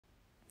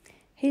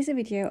Here's a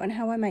video on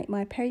how I make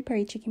my peri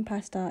peri chicken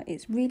pasta.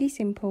 It's really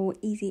simple,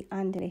 easy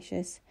and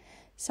delicious.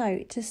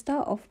 So to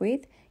start off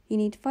with, you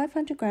need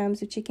 500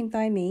 grams of chicken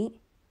thigh meat.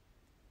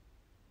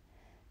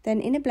 Then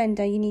in a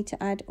blender you need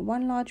to add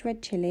 1 large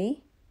red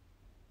chilli,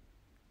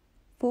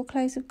 4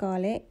 cloves of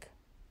garlic,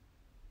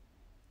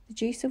 the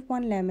juice of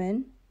 1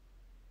 lemon,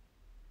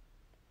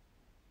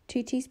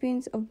 2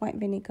 teaspoons of white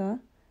vinegar,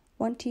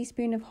 1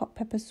 teaspoon of hot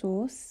pepper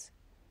sauce,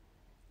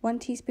 1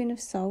 teaspoon of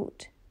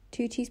salt,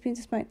 2 teaspoons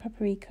of smoked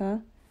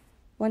paprika,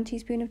 1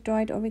 teaspoon of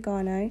dried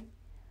oregano,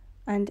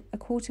 and a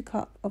 1/4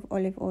 cup of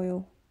olive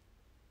oil.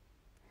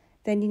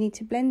 Then you need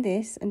to blend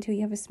this until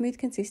you have a smooth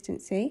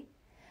consistency,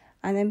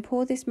 and then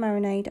pour this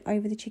marinade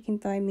over the chicken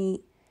thigh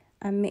meat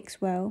and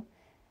mix well.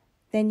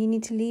 Then you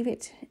need to leave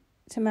it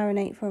to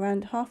marinate for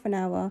around half an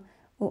hour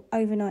or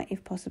overnight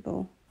if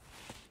possible.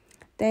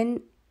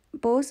 Then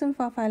boil some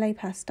farfalle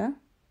pasta,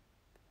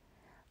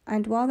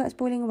 and while that's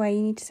boiling away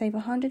you need to save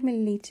 100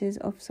 millilitres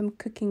of some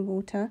cooking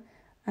water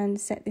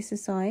and set this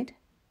aside.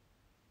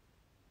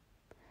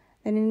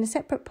 Then in a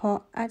separate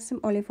pot add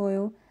some olive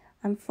oil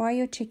and fry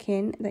your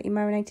chicken that you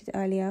marinated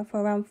earlier for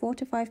around 4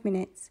 to 5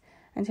 minutes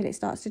until it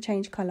starts to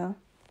change colour.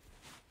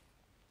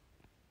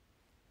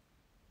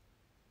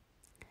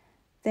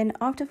 Then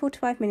after 4 to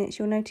 5 minutes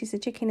you'll notice the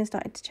chicken has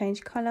started to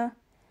change colour.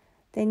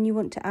 Then you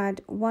want to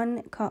add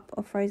 1 cup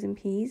of frozen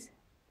peas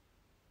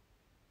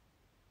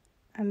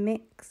and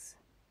mix.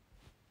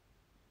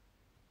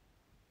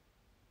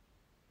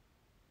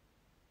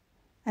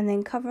 And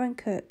then cover and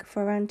cook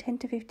for around 10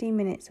 to 15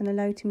 minutes on a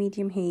low to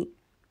medium heat.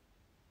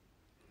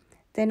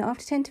 Then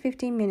after 10 to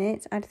 15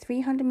 minutes add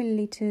 300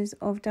 millilitres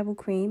of double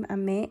cream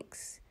and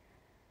mix.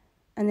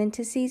 And then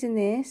to season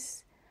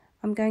this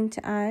I'm going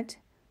to add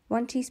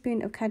 1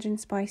 teaspoon of cajun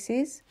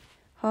spices,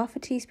 half a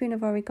teaspoon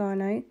of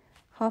oregano,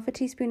 half a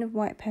teaspoon of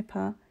white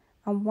pepper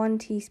and 1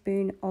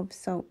 teaspoon of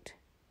salt.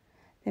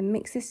 Then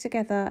mix this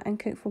together and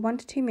cook for 1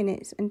 to 2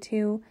 minutes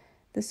until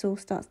the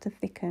sauce starts to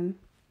thicken.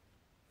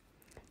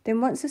 Then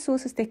once the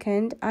sauce has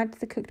thickened, add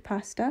the cooked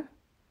pasta.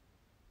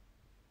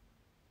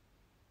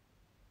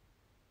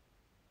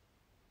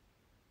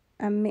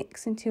 And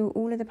mix until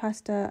all of the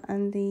pasta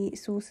and the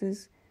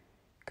sauces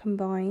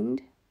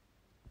combined.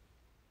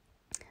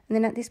 And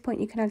then at this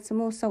point you can add some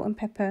more salt and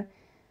pepper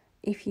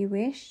if you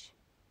wish.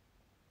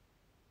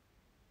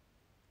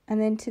 And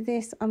then to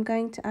this I'm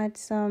going to add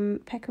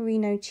some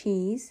pecorino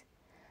cheese.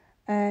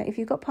 If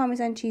you've got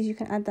Parmesan cheese you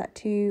can add that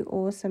too,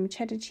 or some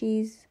cheddar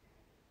cheese,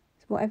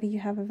 whatever you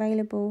have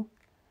available.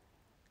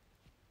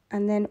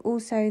 And then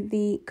also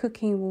the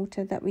cooking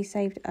water that we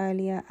saved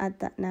earlier, add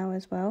that now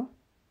as well.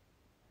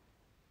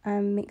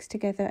 And mix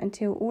together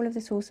until all of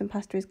the sauce and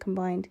pasta is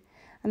combined.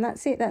 And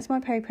that's it, that's my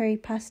peri peri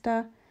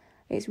pasta.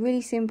 It's really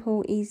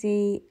simple,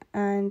 easy,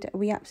 and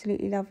we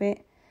absolutely love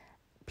it.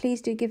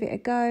 Please do give it a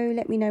go.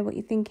 Let me know what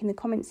you think in the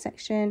comments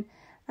section.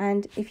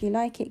 And if you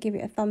like it, give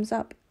it a thumbs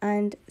up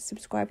and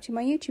subscribe to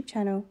my YouTube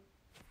channel.